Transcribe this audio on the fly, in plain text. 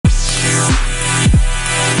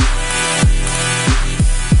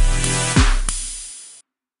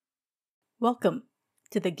Welcome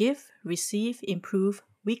to the Give, Receive, Improve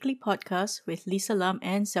weekly podcast with Lisa Lam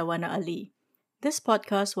and Sawana Ali. This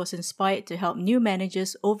podcast was inspired to help new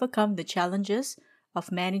managers overcome the challenges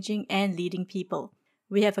of managing and leading people.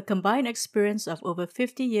 We have a combined experience of over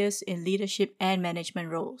 50 years in leadership and management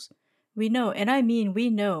roles. We know, and I mean we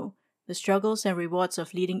know, the struggles and rewards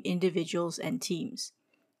of leading individuals and teams.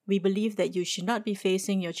 We believe that you should not be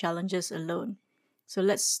facing your challenges alone. So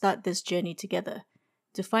let's start this journey together.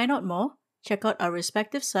 To find out more, check out our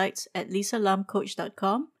respective sites at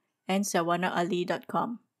lisalamcoach.com and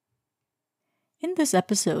sawanaali.com. In this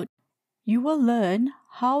episode, you will learn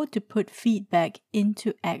how to put feedback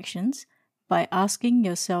into actions by asking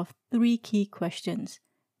yourself 3 key questions.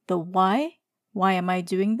 The why am I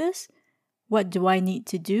doing this? What do I need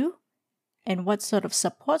to do? And what sort of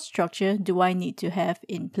support structure do I need to have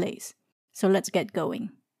in place? So let's get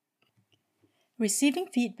going. Receiving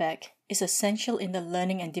feedback is essential in the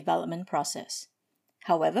learning and development process.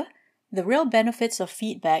 However, the real benefits of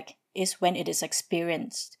feedback is when it is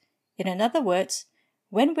experienced. In other words,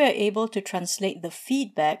 when we are able to translate the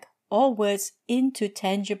feedback or words into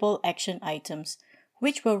tangible action items,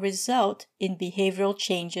 which will result in behavioral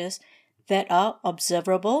changes that are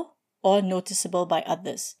observable or noticeable by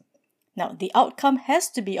others. Now, the outcome has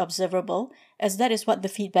to be observable as that is what the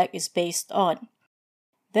feedback is based on.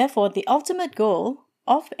 Therefore, the ultimate goal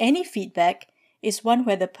of any feedback is one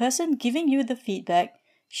where the person giving you the feedback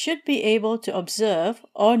should be able to observe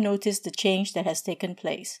or notice the change that has taken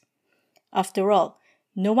place. After all,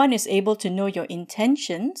 no one is able to know your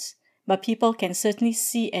intentions, but people can certainly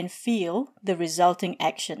see and feel the resulting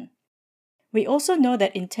action. We also know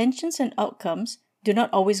that intentions and outcomes do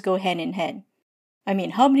not always go hand in hand. I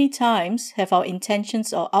mean, how many times have our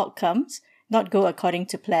intentions or outcomes not go according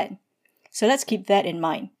to plan? So let's keep that in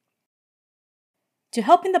mind. To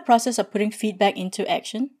help in the process of putting feedback into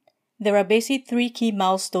action, there are basically 3 key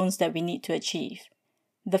milestones that we need to achieve.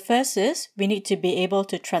 The first is we need to be able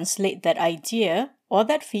to translate that idea or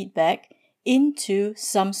that feedback into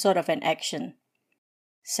some sort of an action.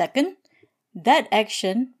 Second, that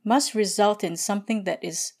action must result in something that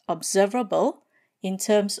is observable in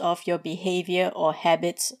terms of your behavior or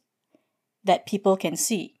habits that people can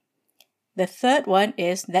see. The third one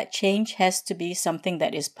is that change has to be something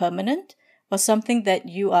that is permanent or something that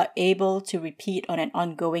you are able to repeat on an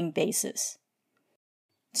ongoing basis.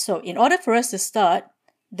 So in order for us to start,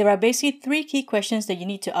 there are basically 3 key questions that you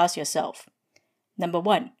need to ask yourself. Number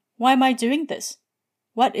 1, why am I doing this?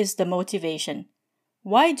 What is the motivation?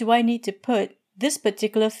 Why do I need to put this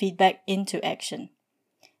particular feedback into action?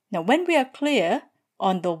 Now, when we are clear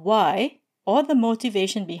on the why or the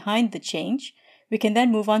motivation behind the change, we can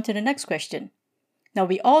then move on to the next question. Now,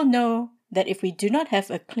 we all know that if we do not have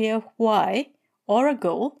a clear why or a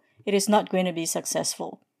goal, it is not going to be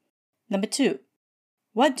successful. Number 2,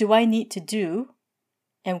 what do I need to do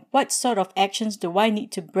and what sort of actions do I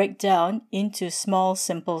need to break down into small,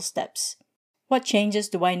 simple steps? What changes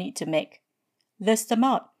do I need to make? List them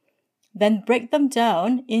out. Then break them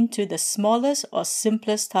down into the smallest or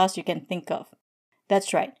simplest tasks you can think of.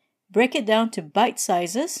 That's right, break it down to bite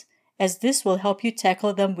sizes, as this will help you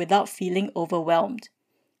tackle them without feeling overwhelmed.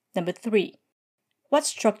 Number 3, what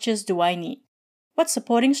structures do I need? What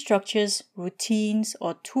supporting structures, routines,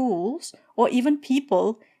 or tools, or even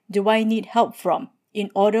people do I need help from in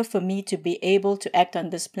order for me to be able to act on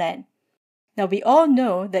this plan? Now, we all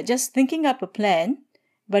know that just thinking up a plan,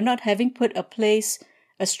 but not having put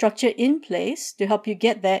a structure in place to help you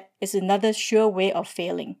get there is another sure way of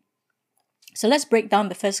failing. So let's break down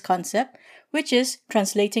the first concept, which is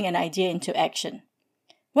translating an idea into action.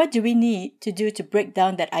 What do we need to do to break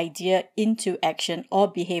down that idea into action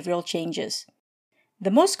or behavioral changes?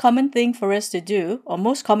 The most common thing for us to do, or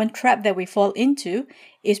most common trap that we fall into,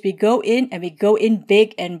 is we go in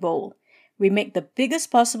big and bold. We make the biggest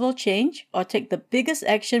possible change or take the biggest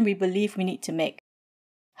action we believe we need to make.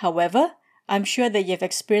 However, I'm sure that you've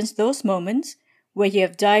experienced those moments where you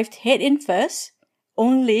have dived head in first,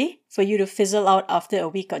 only for you to fizzle out after a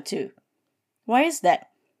week or 2. Why is that?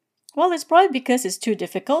 Well, it's probably because it's too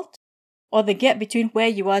difficult, or the gap between where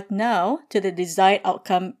you are now to the desired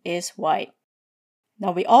outcome is wide.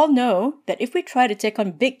 Now, we all know that if we try to take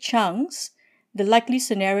on big chunks, the likely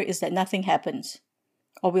scenario is that nothing happens,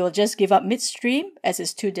 or we will just give up midstream as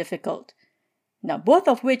it's too difficult. Now, both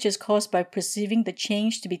of which is caused by perceiving the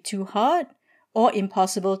change to be too hard or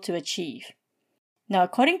impossible to achieve. Now,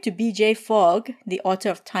 according to B.J. Fogg, the author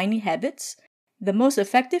of Tiny Habits, the most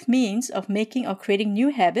effective means of making or creating new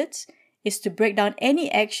habits is to break down any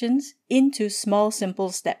actions into small, simple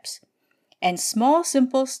steps. And small,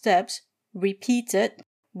 simple steps repeated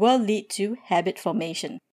will lead to habit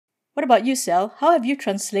formation. What about you, Sel? How have you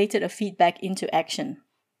translated a feedback into action?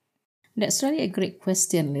 That's really a great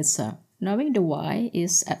question, Lisa. Knowing the why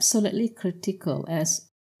is absolutely critical as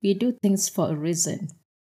we do things for a reason.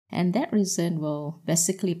 And that reason will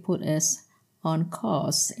basically put us on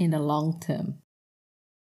course in the long term.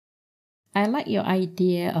 I like your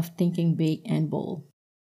idea of thinking big and bold.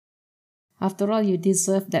 After all, you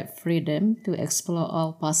deserve that freedom to explore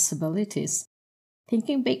all possibilities.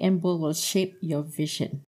 Thinking big and bold will shape your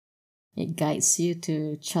vision. It guides you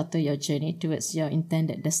to charter your journey towards your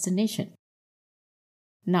intended destination.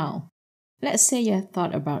 Now, let's say you have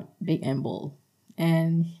thought about big and bold,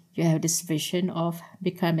 and you have this vision of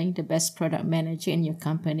becoming the best product manager in your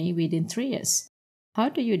company within 3 years. How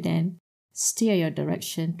do you then steer your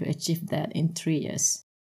direction to achieve that in 3 years?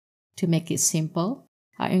 To make it simple,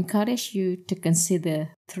 I encourage you to consider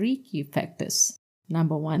 3 key factors.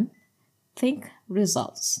 Number 1, think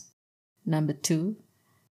results. Number 2,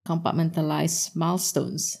 compartmentalize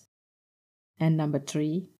milestones. And number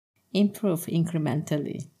 3, improve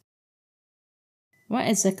incrementally. What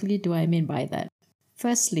exactly do I mean by that?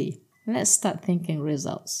 Firstly, let's start thinking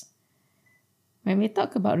results. When we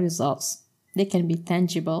talk about results, they can be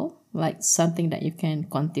tangible, like something that you can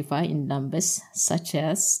quantify in numbers, such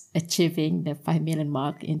as achieving the 5 million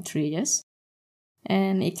mark in 3 years.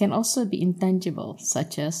 And it can also be intangible,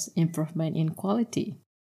 such as improvement in quality.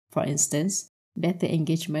 For instance, better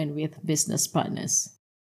engagement with business partners.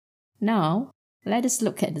 Now, let us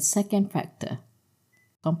look at the second factor,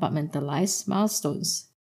 compartmentalize milestones.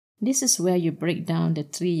 This is where you break down the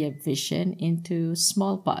 3-year vision into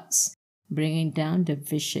small parts, bringing down the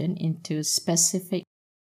vision into specific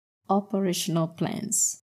operational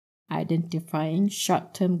plans, identifying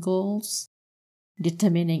short-term goals,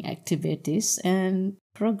 determining activities and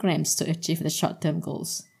programs to achieve the short-term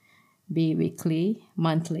goals, be weekly,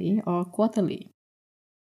 monthly, or quarterly.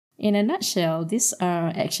 In a nutshell, these are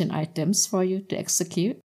action items for you to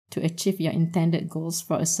execute to achieve your intended goals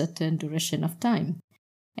for a certain duration of time.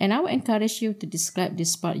 And I would encourage you to describe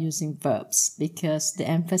this part using verbs because the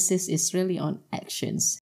emphasis is really on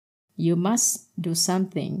actions. You must do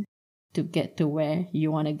something to get to where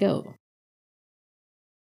you want to go.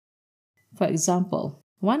 For example,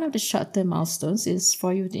 one of the short-term milestones is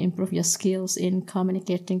for you to improve your skills in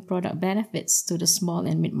communicating product benefits to the small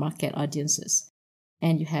and mid-market audiences.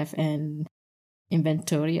 And you have an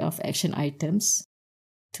inventory of action items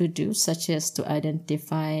to do, such as to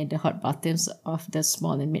identify the hot buttons of the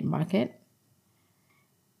small and mid-market,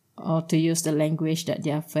 or to use the language that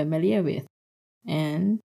they are familiar with,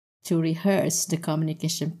 and to rehearse the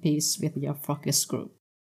communication piece with your focus group.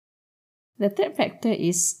 The third factor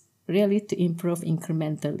is really to improve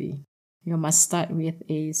incrementally. You must start with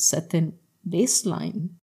a certain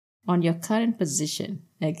baseline on your current position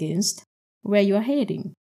against where you are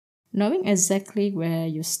heading. Knowing exactly where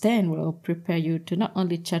you stand will prepare you to not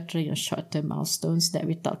only charter your short-term milestones that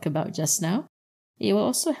we talked about just now, it will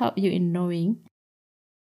also help you in knowing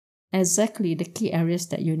exactly the key areas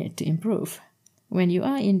that you need to improve. When you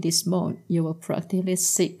are in this mode, you will proactively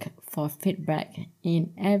seek for feedback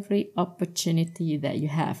in every opportunity that you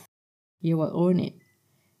have. You will own it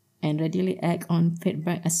and readily act on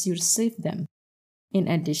feedback as you receive them. In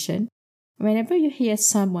addition, whenever you hear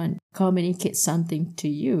someone communicate something to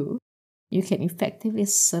you, you can effectively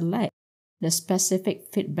select the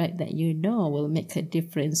specific feedback that you know will make a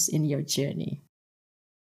difference in your journey.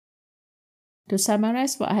 To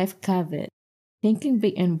summarize what I have covered, thinking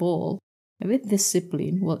big and bold with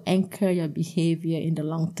discipline will anchor your behavior in the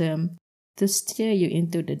long term to steer you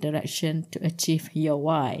into the direction to achieve your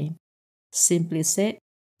why. Simply said,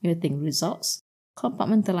 you think results,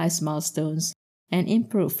 compartmentalize milestones, and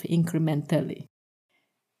improve incrementally.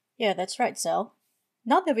 Yeah, that's right, Sel.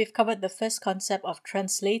 Now that we've covered the first concept of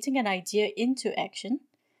translating an idea into action,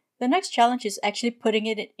 the next challenge is actually putting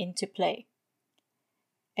it into play.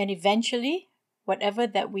 And eventually, whatever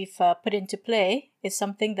that we've put into play is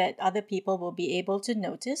something that other people will be able to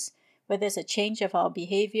notice, whether it's a change of our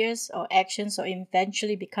behaviors or actions or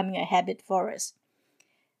eventually becoming a habit for us.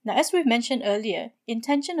 Now, as we've mentioned earlier,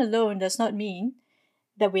 intention alone does not mean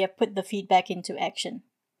that we have put the feedback into action.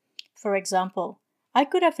 For example, I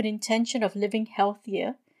could have an intention of living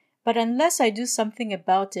healthier, but unless I do something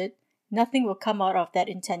about it, nothing will come out of that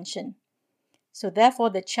intention. So, therefore,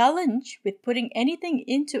 the challenge with putting anything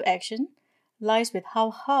into action lies with how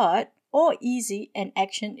hard or easy an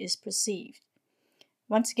action is perceived.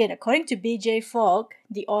 Once again, according to B.J. Fogg,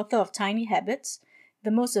 the author of Tiny Habits,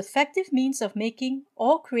 the most effective means of making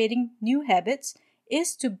or creating new habits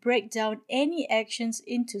is to break down any actions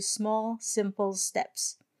into small, simple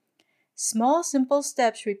steps. Small, simple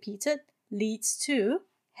steps repeated leads to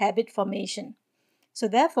habit formation. So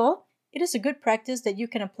therefore, it is a good practice that you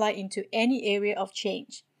can apply into any area of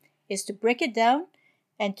change, is to break it down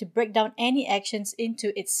and to break down any actions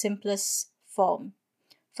into its simplest form.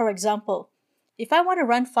 For example, if I want to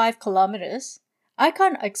run 5 kilometers, I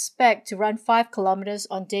can't expect to run 5 kilometers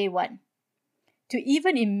on day 1. To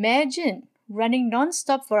even imagine running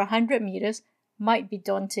non-stop for 100 meters might be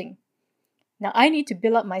daunting. Now I need to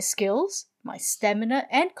build up my skills, my stamina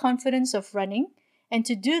and confidence of running, and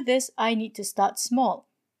to do this I need to start small.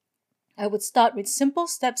 I would start with simple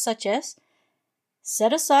steps such as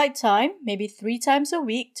set aside time, maybe 3 times a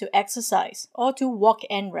week, to exercise or to walk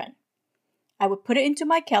and run. I would put it into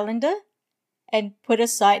my calendar and put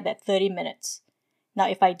aside that 30 minutes. Now,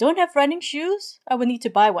 if I don't have running shoes, I will need to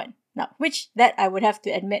buy one. Now, that I would have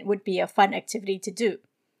to admit would be a fun activity to do.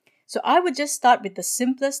 So I would just start with the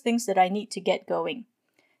simplest things that I need to get going.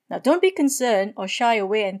 Now, don't be concerned or shy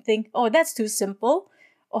away and think, oh, that's too simple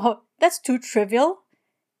or that's too trivial.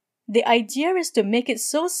 The idea is to make it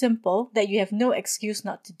so simple that you have no excuse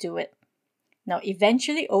not to do it. Now,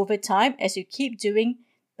 eventually, over time, as you keep doing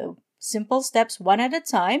the simple steps one at a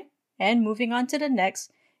time and moving on to the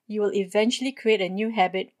next, you will eventually create a new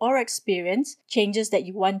habit or experience changes that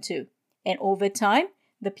you want to. And over time,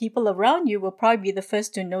 the people around you will probably be the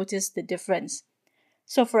first to notice the difference.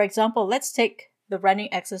 So, for example, let's take the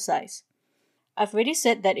running exercise. I've already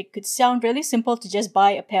said that it could sound really simple to just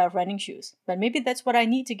buy a pair of running shoes, but maybe that's what I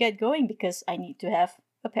need to get going because I need to have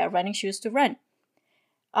a pair of running shoes to run.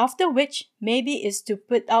 After which, maybe is to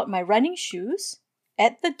put out my running shoes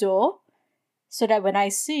at the door so that when I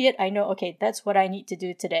see it, I know, okay, that's what I need to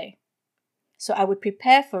do today. So I would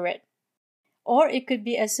prepare for it. Or it could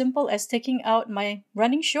be as simple as taking out my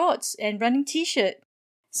running shorts and running t-shirt,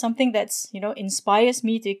 something that's, inspires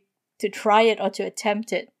me to try it or to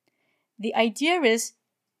attempt it. The idea is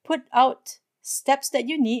put out steps that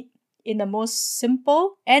you need in the most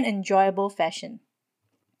simple and enjoyable fashion.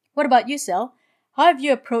 What about you, Sel? How have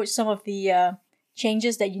you approached some of the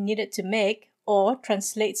changes that you needed to make or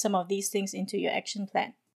translate some of these things into your action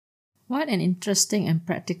plan? What an interesting and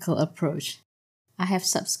practical approach. I have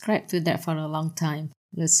subscribed to that for a long time,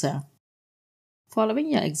 Lisa.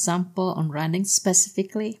 Following your example on running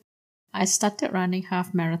specifically, I started running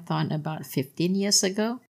half marathon about 15 years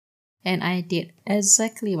ago, and I did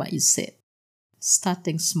exactly what you said,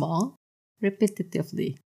 starting small,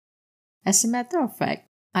 repetitively. As a matter of fact,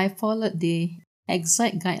 I followed the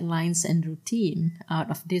exact guidelines and routine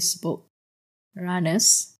out of this book,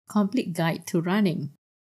 Runner's Complete Guide to Running,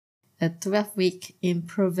 a 12-week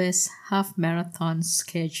improvised half-marathon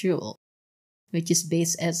schedule, which is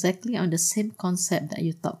based exactly on the same concept that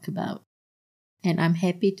you talked about. And I'm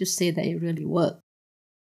happy to say that it really worked.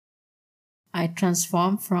 I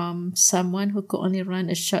transformed from someone who could only run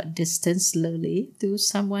a short distance slowly to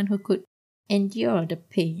someone who could endure the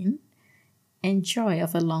pain and joy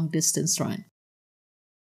of a long-distance run.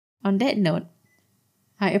 On that note,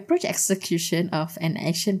 I approach execution of an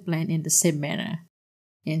action plan in the same manner,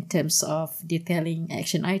 in terms of detailing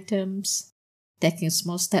action items, taking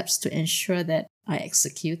small steps to ensure that I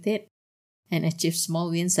execute it, and achieve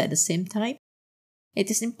small wins at the same time. It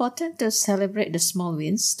is important to celebrate the small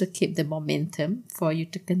wins to keep the momentum for you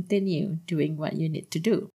to continue doing what you need to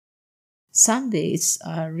do. Some days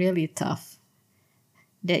are really tough.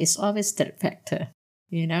 There is always that factor,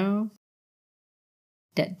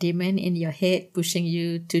 that demon in your head pushing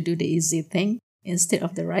you to do the easy thing instead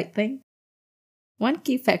of the right thing. One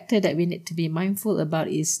key factor that we need to be mindful about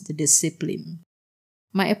is the discipline.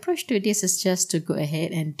 My approach to this is just to go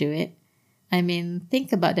ahead and do it.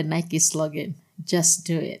 Think about the Nike slogan, just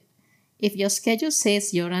do it. If your schedule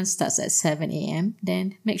says your run starts at 7 a.m.,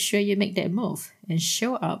 then make sure you make that move and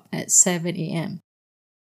show up at 7 a.m.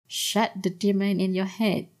 Shut the demon in your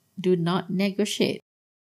head. Do not negotiate.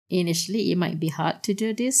 Initially, it might be hard to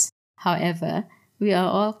do this. However, we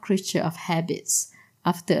are all creatures of habits.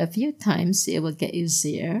 After a few times, it will get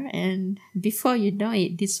easier, and before you know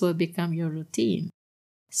it, this will become your routine,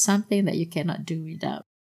 something that you cannot do without.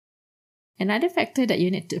 Another factor that you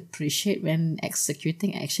need to appreciate when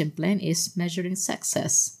executing action plan is measuring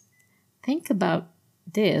success. Think about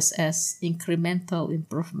this as incremental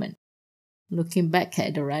improvement. Looking back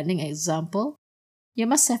at the running example, you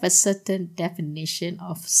must have a certain definition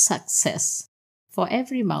of success for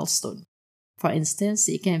every milestone. For instance,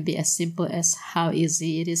 it can be as simple as how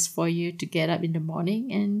easy it is for you to get up in the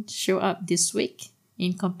morning and show up this week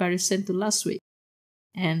in comparison to last week.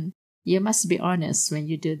 And you must be honest when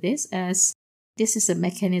you do this, as this is a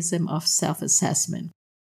mechanism of self-assessment.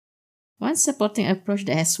 One supporting approach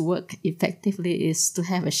that has worked effectively is to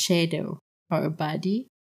have a shadow or a buddy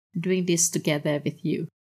doing this together with you.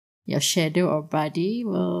 Your shadow or buddy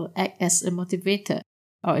will act as a motivator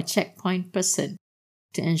or a checkpoint person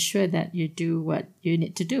to ensure that you do what you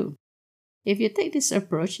need to do. If you take this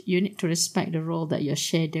approach, you need to respect the role that your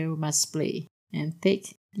shadow must play and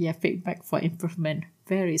take their feedback for improvement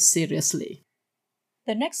very seriously.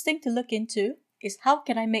 The next thing to look into is how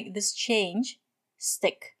can I make this change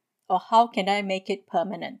stick, or how can I make it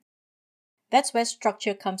permanent? That's where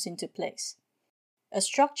structure comes into place. A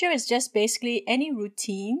structure is just basically any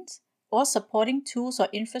routines or supporting tools or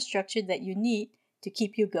infrastructure that you need to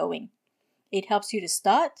keep you going. It helps you to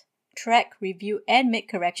start, track, review, and make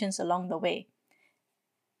corrections along the way.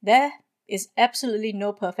 There is absolutely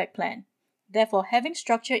no perfect plan. Therefore, having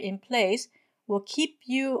structure in place will keep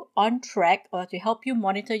you on track or to help you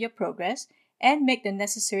monitor your progress and make the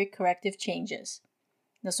necessary corrective changes.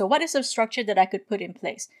 Now, so what is the structure that I could put in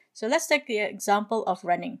place? So let's take the example of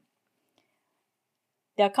running.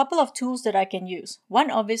 There are a couple of tools that I can use.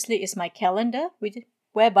 One obviously is my calendar,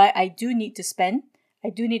 whereby I do need to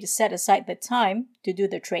set aside the time to do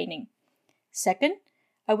the training. Second,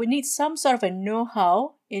 I would need some sort of a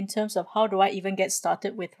know-how in terms of how do I even get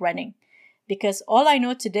started with running. Because all I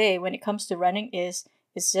know today when it comes to running is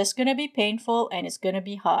it's just going to be painful and it's going to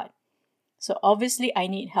be hard. So obviously I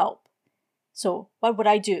need help. So what would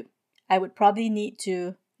I do? I would probably need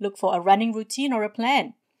to look for a running routine or a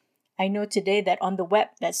plan. I know today that on the web,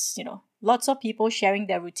 there's lots of people sharing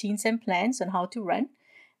their routines and plans on how to run.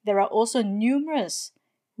 There are also numerous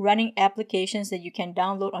running applications that you can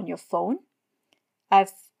download on your phone. I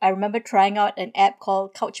remember trying out an app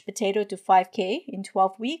called Couch Potato to 5K in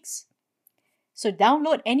 12 weeks. So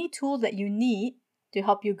download any tool that you need to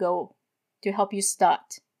help you go, to help you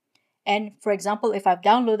start. And for example, if I've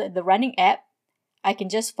downloaded the running app, I can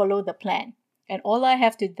just follow the plan. And all I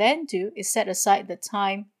have to then do is set aside the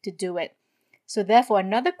time to do it. So therefore,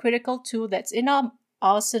 another critical tool that's in our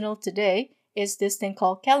arsenal today is this thing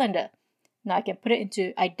called calendar. Now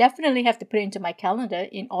I definitely have to put it into my calendar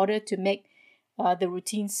in order to make the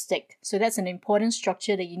routine stick. So that's an important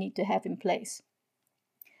structure that you need to have in place.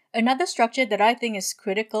 Another structure that I think is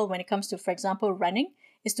critical when it comes to, for example, running,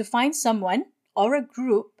 is to find someone or a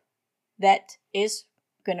group that is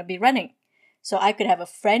going to be running. So I could have a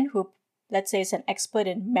friend who, let's say, is an expert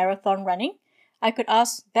in marathon running. I could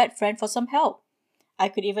ask that friend for some help. I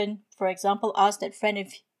could even, for example, ask that friend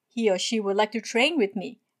if he or she would like to train with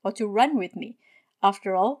me or to run with me.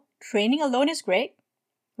 After all, training alone is great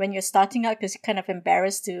when you're starting out because you're kind of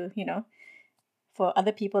embarrassed to, for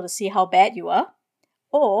other people to see how bad you are.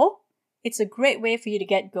 Or it's a great way for you to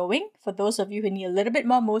get going for those of you who need a little bit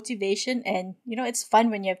more motivation, and it's fun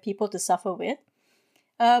when you have people to suffer with.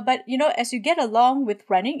 But as you get along with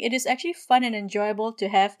running, it is actually fun and enjoyable to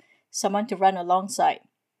have someone to run alongside,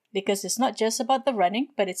 because it's not just about the running,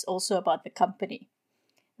 but it's also about the company.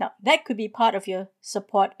 Now, that could be part of your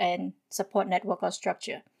support network or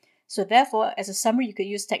structure. So therefore, as a summary, you could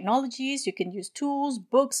use technologies, you can use tools,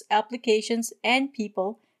 books, applications, and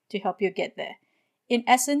people to help you get there. In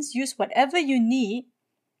essence, use whatever you need,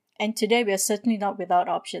 and today we are certainly not without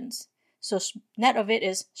options. So net of it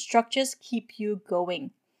is structures keep you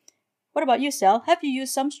going. What about you, Sal? Have you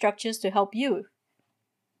used some structures to help you?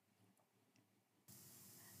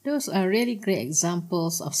 Those are really great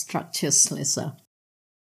examples of structures, Lisa.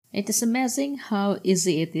 It is amazing how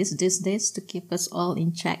easy it is these days to keep us all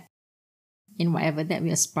in check in whatever that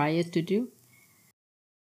we aspire to do.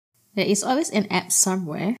 There is always an app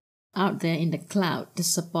somewhere out there in the cloud to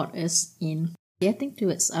support us in getting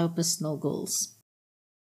towards our personal goals.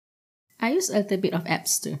 I use a little bit of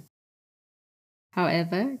apps too.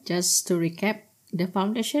 However, just to recap, the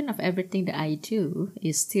foundation of everything that I do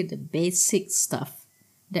is still the basic stuff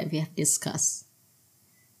that we have discussed.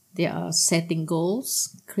 There are setting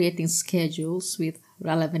goals, creating schedules with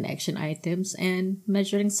relevant action items, and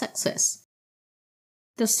measuring success.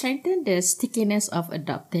 To strengthen the stickiness of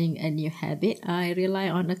adopting a new habit, I rely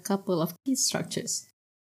on a couple of key structures.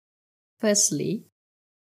 Firstly,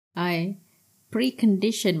 I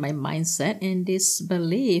precondition my mindset and this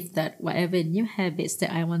belief that whatever new habits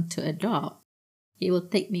that I want to adopt, it will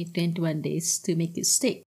take me 21 days to make it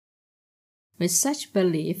stick. With such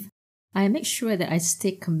belief, I make sure that I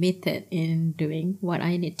stay committed in doing what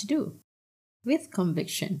I need to do with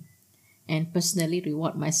conviction, and personally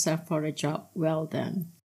reward myself for a job well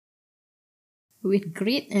done. With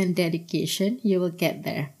grit and dedication, you will get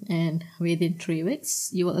there, and within 3 weeks,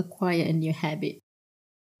 you will acquire a new habit.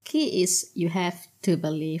 Key is you have to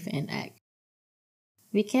believe and act.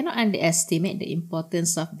 We cannot underestimate the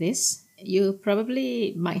importance of this. You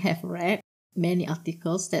probably might have read many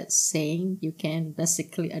articles that saying you can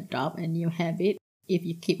basically adopt a new habit if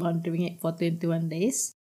you keep on doing it for 21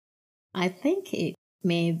 days. I think it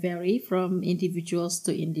may vary from individuals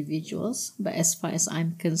to individuals, but as far as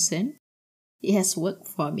I'm concerned, it has worked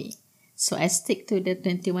for me. So I stick to the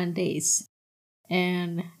 21 days.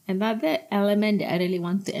 And another element that I really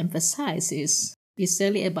want to emphasize is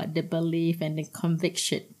really about the belief and the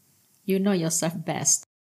conviction. You know yourself best.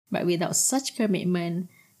 But without such commitment,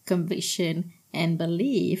 conviction, and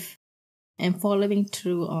belief, and following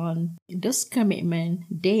through on those commitments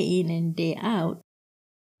day in and day out,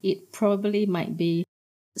 it probably might be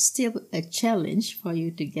still a challenge for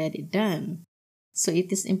you to get it done. So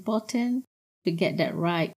it is important to get that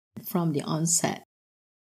right from the onset.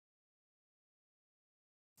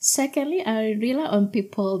 Secondly, I rely on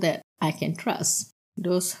people that I can trust,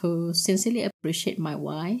 those who sincerely appreciate my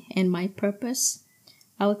why and my purpose.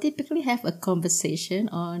 I will typically have a conversation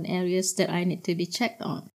on areas that I need to be checked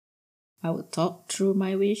on. I will talk through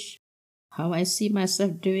my wish, how I see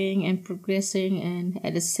myself doing and progressing, and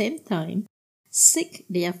at the same time, seek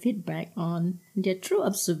their feedback on their true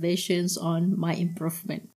observations on my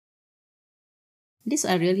improvement. These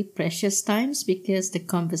are really precious times because the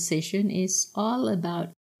conversation is all about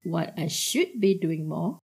what I should be doing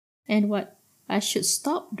more and what I should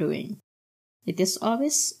stop doing. It is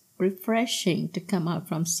always refreshing to come out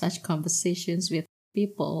from such conversations with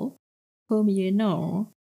people whom you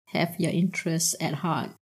know have your interests at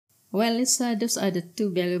heart. Well, Lisa, those are the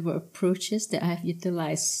two valuable approaches that I have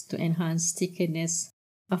utilized to enhance stickiness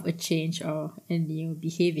of a change or a new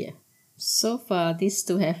behavior. So far, these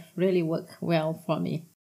two have really worked well for me.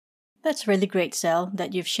 That's really great, Sal,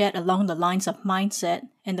 that you've shared along the lines of mindset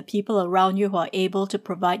and the people around you who are able to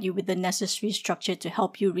provide you with the necessary structure to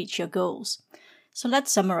help you reach your goals. So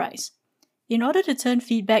let's summarize. In order to turn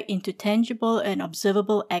feedback into tangible and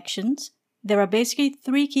observable actions, there are basically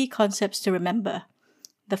 3 key concepts to remember.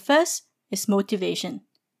 The first is motivation.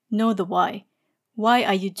 Know the why. Why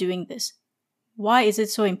are you doing this? Why is it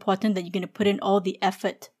so important that you're going to put in all the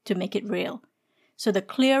effort to make it real? So the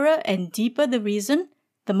clearer and deeper the reason,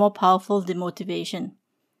 the more powerful the motivation.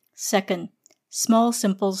 Second, small,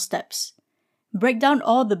 simple steps. Break down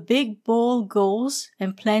all the big, bold goals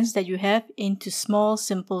and plans that you have into small,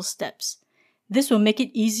 simple steps. This will make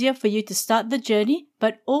it easier for you to start the journey,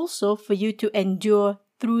 but also for you to endure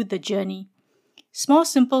through the journey. Small,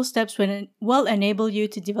 simple steps will enable you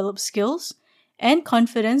to develop skills and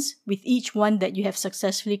confidence with each one that you have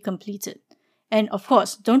successfully completed. And of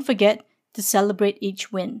course, don't forget to celebrate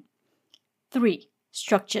each win. 3.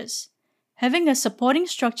 Structures. Having a supporting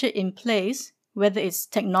structure in place, whether it's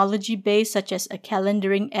technology-based such as a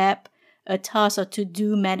calendaring app, a task or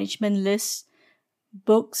to-do management list,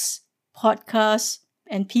 books, podcasts,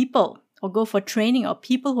 and people, or go for training or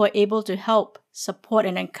people who are able to help, support,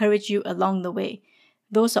 and encourage you along the way.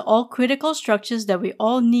 Those are all critical structures that we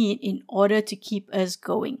all need in order to keep us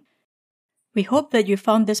going. We hope that you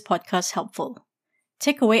found this podcast helpful.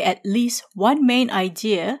 Take away at least one main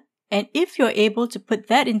idea, and if you're able to put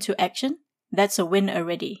that into action, that's a win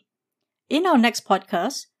already. In our next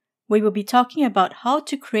podcast, we will be talking about how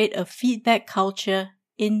to create a feedback culture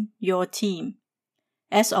in your team.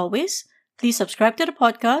 As always, please subscribe to the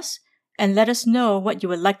podcast and let us know what you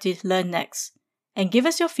would like to learn next. And give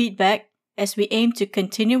us your feedback as we aim to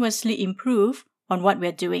continuously improve on what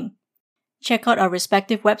we're doing. Check out our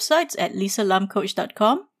respective websites at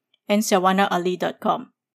lisalamcoach.com and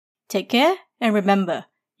sawanaali.com. Take care and remember,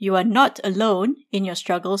 you are not alone in your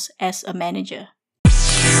struggles as a manager.